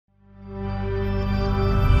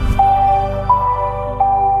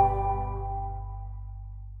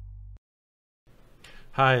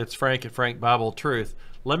Hi, it's Frank at Frank Bible Truth.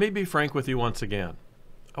 Let me be frank with you once again.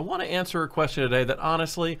 I want to answer a question today that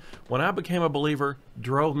honestly, when I became a believer,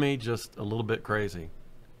 drove me just a little bit crazy.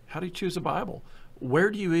 How do you choose a Bible?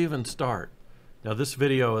 Where do you even start? Now, this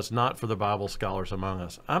video is not for the Bible scholars among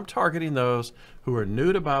us. I'm targeting those who are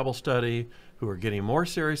new to Bible study, who are getting more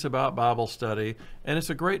serious about Bible study, and it's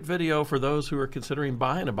a great video for those who are considering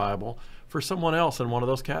buying a Bible for someone else in one of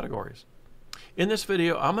those categories. In this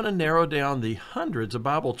video, I'm going to narrow down the hundreds of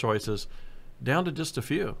Bible choices down to just a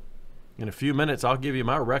few. In a few minutes, I'll give you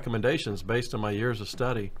my recommendations based on my years of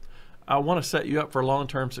study. I want to set you up for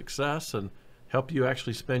long-term success and help you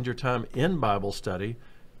actually spend your time in Bible study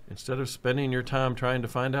instead of spending your time trying to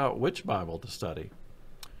find out which Bible to study.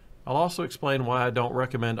 I'll also explain why I don't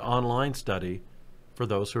recommend online study for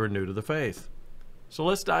those who are new to the faith. So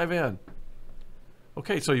let's dive in.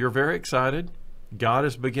 Okay, so you're very excited. God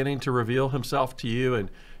is beginning to reveal himself to you,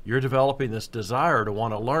 and you're developing this desire to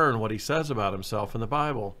want to learn what he says about himself in the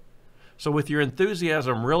Bible. So with your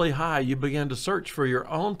enthusiasm really high, you begin to search for your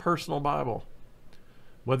own personal Bible.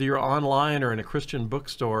 Whether you're online or in a Christian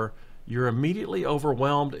bookstore, you're immediately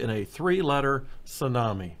overwhelmed in a three-letter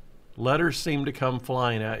tsunami. Letters seem to come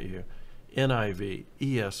flying at you. NIV,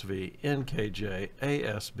 ESV, NKJ,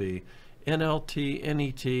 ASB, NLT,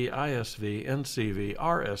 NET, ISV, NCV,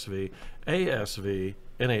 RSV, ASV,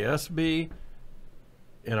 NASB,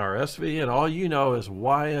 NRSV, and all you know is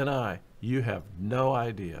YNI. You have no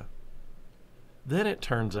idea. Then it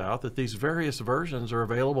turns out that these various versions are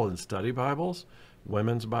available in study Bibles,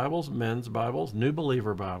 women's Bibles, men's Bibles, New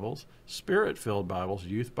Believer Bibles, Spirit-filled Bibles,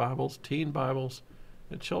 youth Bibles, teen Bibles,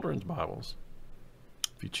 and children's Bibles.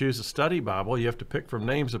 If you choose a study Bible, you have to pick from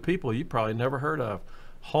names of people you probably never heard of.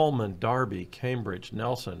 Holman, Darby, Cambridge,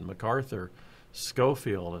 Nelson, MacArthur,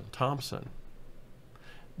 Schofield, and Thompson.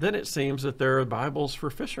 Then it seems that there are Bibles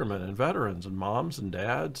for fishermen and veterans and moms and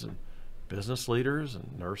dads and business leaders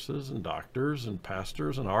and nurses and doctors and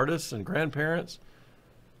pastors and artists and grandparents.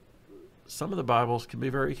 Some of the Bibles can be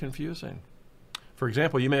very confusing. For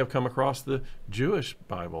example, you may have come across the Jewish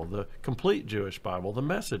Bible, the Complete Jewish Bible, the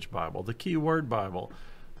Message Bible, the Keyword Bible,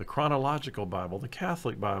 the Chronological Bible, the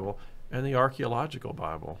Catholic Bible, and the Archaeological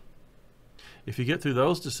Bible. If you get through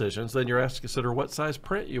those decisions, then you're asked to consider what size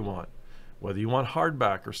print you want, whether you want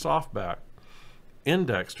hardback or softback,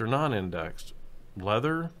 indexed or non-indexed,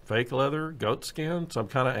 leather, fake leather, goat skin, some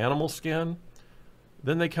kind of animal skin.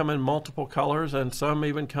 Then they come in multiple colors, and some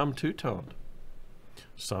even come two-toned.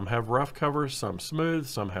 Some have rough covers, some smooth,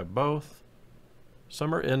 some have both.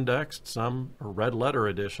 Some are indexed, some are red letter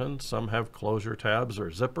editions, some have closure tabs or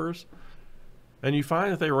zippers. And you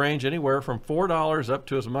find that they range anywhere from $4 up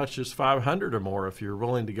to as much as $500 or more if you're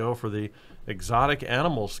willing to go for the exotic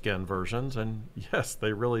animal skin versions, and yes,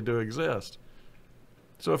 they really do exist.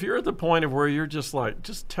 So if you're at the point of where you're just like,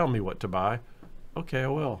 just tell me what to buy, okay, I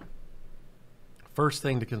will. First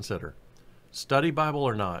thing to consider, study Bible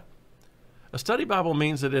or not. A study Bible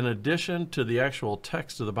means that in addition to the actual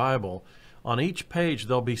text of the Bible, on each page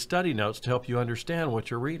there'll be study notes to help you understand what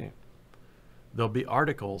you're reading. There'll be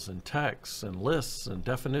articles and texts and lists and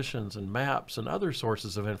definitions and maps and other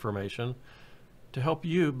sources of information to help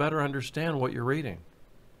you better understand what you're reading.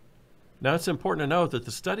 Now, it's important to note that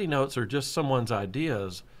the study notes are just someone's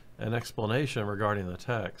ideas and explanation regarding the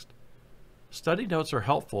text. Study notes are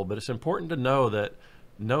helpful, but it's important to know that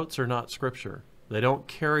notes are not scripture. They don't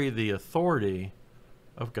carry the authority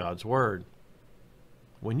of God's Word.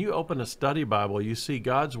 When you open a study Bible, you see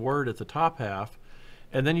God's Word at the top half,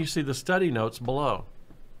 and then you see the study notes below.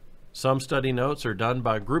 Some study notes are done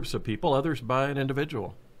by groups of people, others by an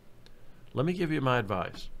individual. Let me give you my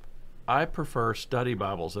advice. I prefer study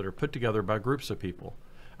Bibles that are put together by groups of people.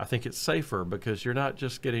 I think it's safer because you're not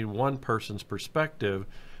just getting one person's perspective.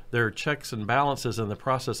 There are checks and balances in the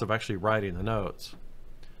process of actually writing the notes.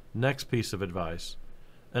 Next piece of advice.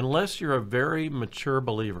 Unless you're a very mature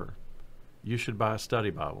believer, you should buy a study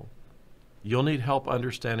Bible. You'll need help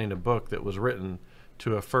understanding a book that was written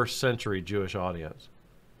to a first century Jewish audience.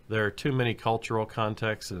 There are too many cultural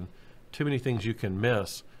contexts and too many things you can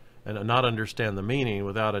miss and not understand the meaning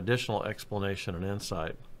without additional explanation and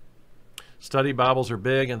insight. Study Bibles are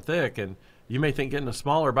big and thick, and you may think getting a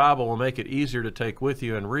smaller Bible will make it easier to take with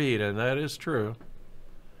you and read, and that is true.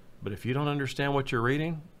 But if you don't understand what you're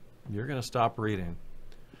reading, you're going to stop reading.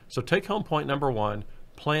 So take home point number one,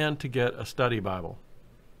 plan to get a study Bible.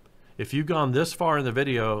 If you've gone this far in the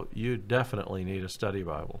video, you definitely need a study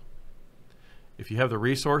Bible. If you have the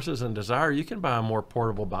resources and desire, you can buy a more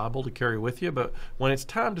portable Bible to carry with you, but when it's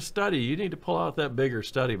time to study, you need to pull out that bigger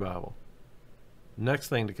study Bible. Next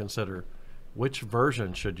thing to consider, which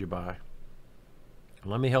version should you buy?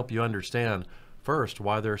 Let me help you understand First,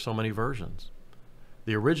 why there are so many versions.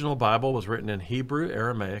 The original Bible was written in Hebrew,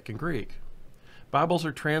 Aramaic, and Greek. Bibles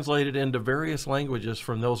are translated into various languages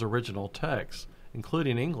from those original texts,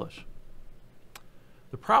 including English.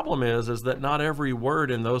 The problem is that not every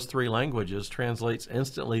word in those three languages translates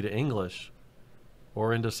instantly to English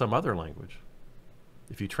or into some other language.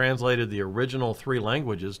 If you translated the original three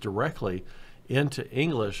languages directly into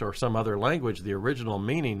English or some other language, the original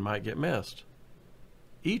meaning might get missed.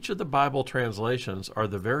 Each of the Bible translations are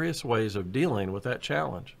the various ways of dealing with that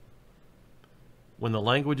challenge. When the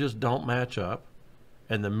languages don't match up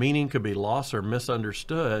and the meaning could be lost or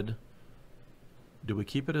misunderstood, do we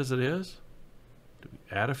keep it as it is? Do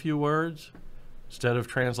we add a few words? Instead of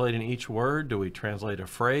translating each word, do we translate a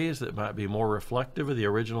phrase that might be more reflective of the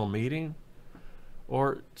original meaning?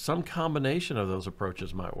 Or some combination of those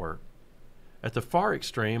approaches might work. At the far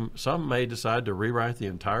extreme, some may decide to rewrite the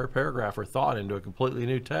entire paragraph or thought into a completely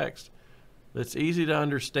new text that's easy to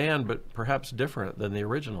understand but perhaps different than the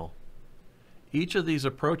original. Each of these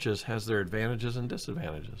approaches has their advantages and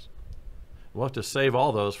disadvantages. We'll have to save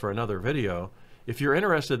all those for another video. If you're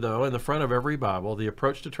interested, though, in the front of every Bible, the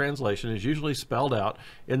approach to translation is usually spelled out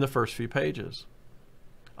in the first few pages.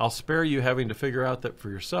 I'll spare you having to figure out that for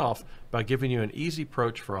yourself by giving you an easy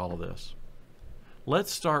approach for all of this.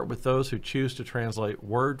 Let's start with those who choose to translate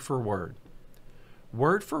word for word.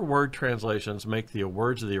 Word for word translations make the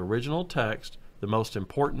words of the original text the most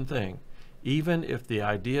important thing, even if the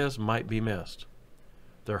ideas might be missed.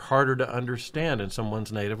 They're harder to understand in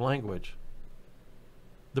someone's native language.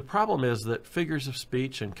 The problem is that figures of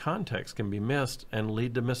speech and context can be missed and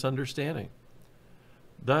lead to misunderstanding.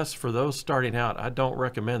 Thus, for those starting out, I don't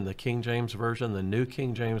recommend the King James Version, the New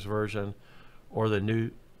King James Version, or the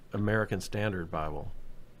New American Standard Bible.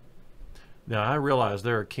 Now, I realize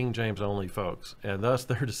there are King James only folks, and thus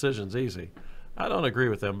their decision's easy. I don't agree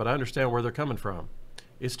with them, but I understand where they're coming from.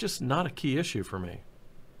 It's just not a key issue for me.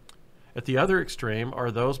 At the other extreme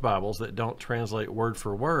are those Bibles that don't translate word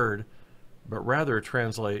for word, but rather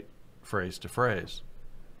translate phrase to phrase.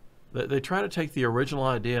 They try to take the original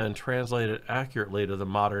idea and translate it accurately to the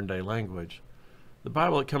modern day language. The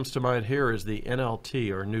Bible that comes to mind here is the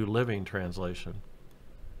NLT, or New Living Translation.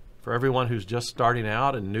 For everyone who's just starting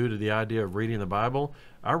out and new to the idea of reading the Bible,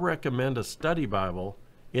 I recommend a study Bible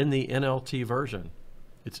in the NLT version.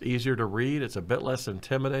 It's easier to read, it's a bit less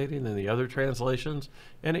intimidating than the other translations,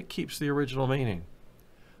 and it keeps the original meaning.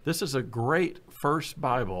 This is a great first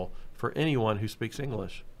Bible for anyone who speaks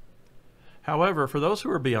English. However, for those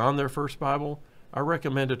who are beyond their first Bible, I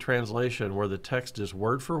recommend a translation where the text is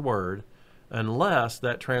word for word, unless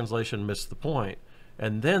that translation missed the point,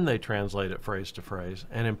 and then they translate it phrase to phrase,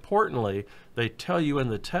 and importantly, they tell you in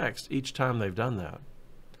the text each time they've done that.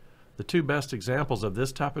 The two best examples of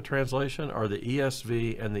this type of translation are the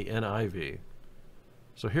ESV and the NIV.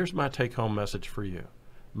 So here's my take-home message for you.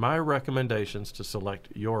 My recommendations to select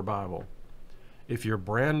your Bible. If you're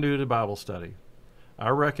brand new to Bible study, I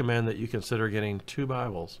recommend that you consider getting two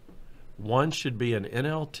Bibles. One should be an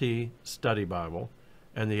NLT study Bible,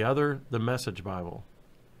 and the other the Message Bible.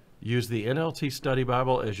 Use the NLT study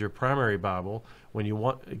Bible as your primary Bible. When you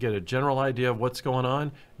want to get a general idea of what's going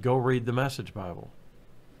on, go read the Message Bible.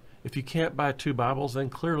 If you can't buy two Bibles, then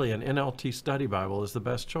clearly an NLT study Bible is the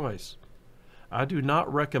best choice. I do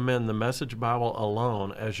not recommend the Message Bible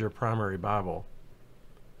alone as your primary Bible.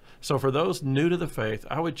 So for those new to the faith,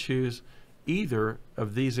 I would choose either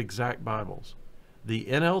of these exact Bibles, the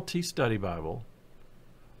NLT Study Bible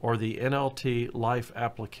or the NLT Life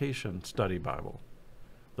Application Study Bible.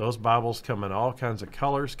 Those Bibles come in all kinds of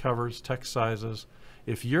colors, covers, text sizes.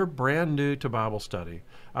 If you're brand new to Bible study,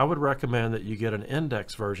 I would recommend that you get an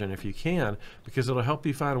index version if you can, because it'll help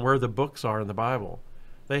you find where the books are in the Bible.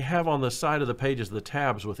 They have on the side of the pages the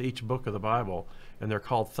tabs with each book of the Bible, and they're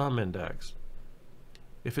called thumb index.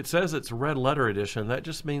 If it says it's red letter edition, that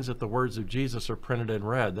just means that the words of Jesus are printed in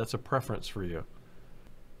red. That's a preference for you.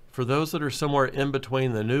 For those that are somewhere in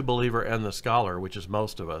between the new believer and the scholar, which is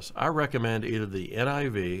most of us, I recommend either the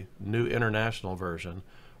NIV, New International Version,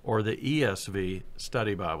 or the ESV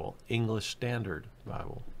Study Bible, English Standard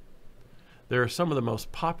Bible. There are some of the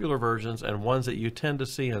most popular versions and ones that you tend to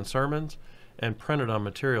see in sermons and printed on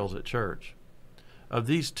materials at church. Of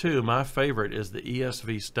these two, my favorite is the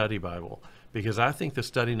ESV Study Bible, because I think the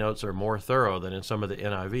study notes are more thorough than in some of the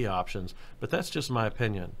NIV options, but that's just my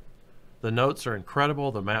opinion. The notes are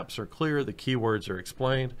incredible, the maps are clear, the keywords are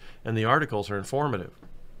explained, and the articles are informative.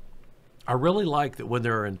 I really like that when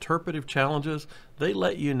there are interpretive challenges, they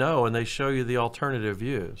let you know and they show you the alternative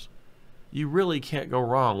views. You really can't go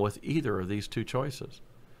wrong with either of these two choices.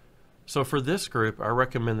 So for this group, I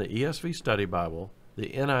recommend the ESV Study Bible, the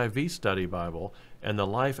NIV Study Bible, and the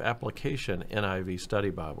Life Application NIV Study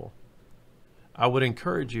Bible. I would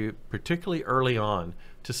encourage you, particularly early on,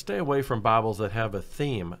 to stay away from Bibles that have a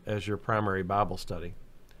theme as your primary Bible study.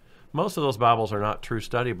 Most of those Bibles are not true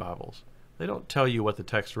study Bibles. They don't tell you what the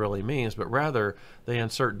text really means, but rather they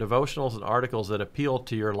insert devotionals and articles that appeal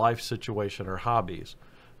to your life situation or hobbies.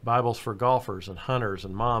 Bibles for golfers and hunters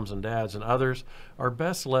and moms and dads and others are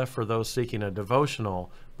best left for those seeking a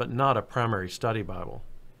devotional but not a primary study Bible.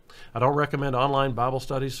 I don't recommend online Bible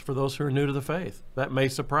studies for those who are new to the faith. That may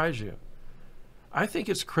surprise you. I think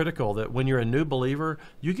it's critical that when you're a new believer,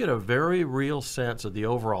 you get a very real sense of the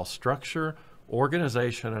overall structure,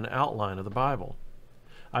 organization, and outline of the Bible.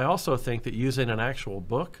 I also think that using an actual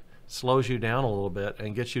book slows you down a little bit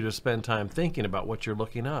and gets you to spend time thinking about what you're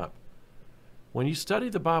looking up. When you study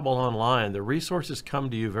the Bible online, the resources come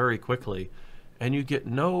to you very quickly, and you get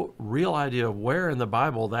no real idea of where in the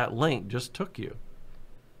Bible that link just took you.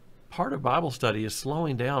 Part of Bible study is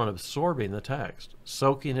slowing down and absorbing the text,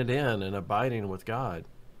 soaking it in and abiding with God.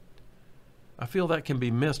 I feel that can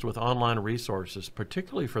be missed with online resources,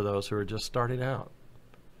 particularly for those who are just starting out.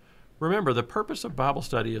 Remember, the purpose of Bible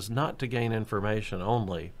study is not to gain information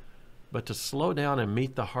only, but to slow down and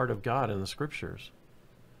meet the heart of God in the Scriptures.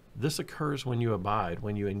 This occurs when you abide,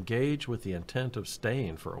 when you engage with the intent of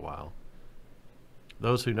staying for a while.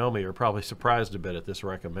 Those who know me are probably surprised a bit at this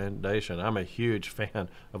recommendation. I'm a huge fan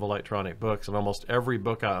of electronic books, and almost every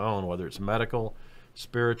book I own, whether it's medical,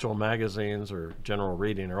 spiritual magazines, or general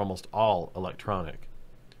reading, are almost all electronic.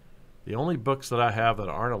 The only books that I have that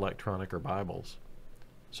aren't electronic are Bibles.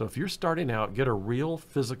 So if you're starting out, get a real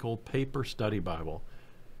physical paper study Bible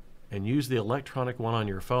and use the electronic one on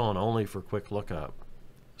your phone only for quick lookup.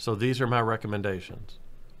 So these are my recommendations.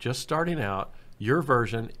 Just starting out, your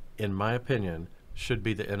version, in my opinion, should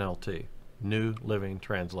be the NLT, New Living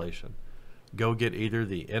Translation. Go get either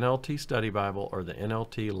the NLT Study Bible or the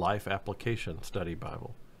NLT Life Application Study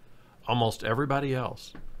Bible. Almost everybody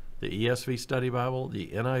else, the ESV Study Bible, the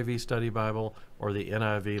NIV Study Bible, or the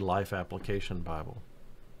NIV Life Application Bible.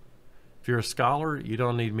 If you're a scholar, you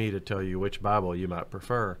don't need me to tell you which Bible you might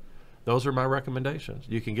prefer. Those are my recommendations.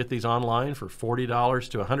 You can get these online for $40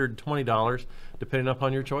 to $120, depending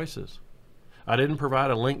upon your choices. I didn't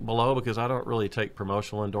provide a link below because I don't really take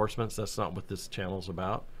promotional endorsements. That's not what this channel's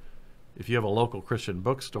about. If you have a local Christian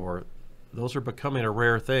bookstore, those are becoming a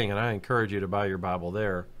rare thing, and I encourage you to buy your Bible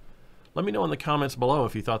there. Let me know in the comments below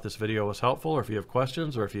if you thought this video was helpful, or if you have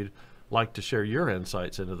questions, or if you'd like to share your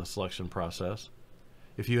insights into the selection process.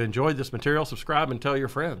 If you enjoyed this material, subscribe and tell your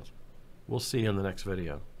friends. We'll see you in the next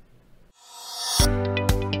video.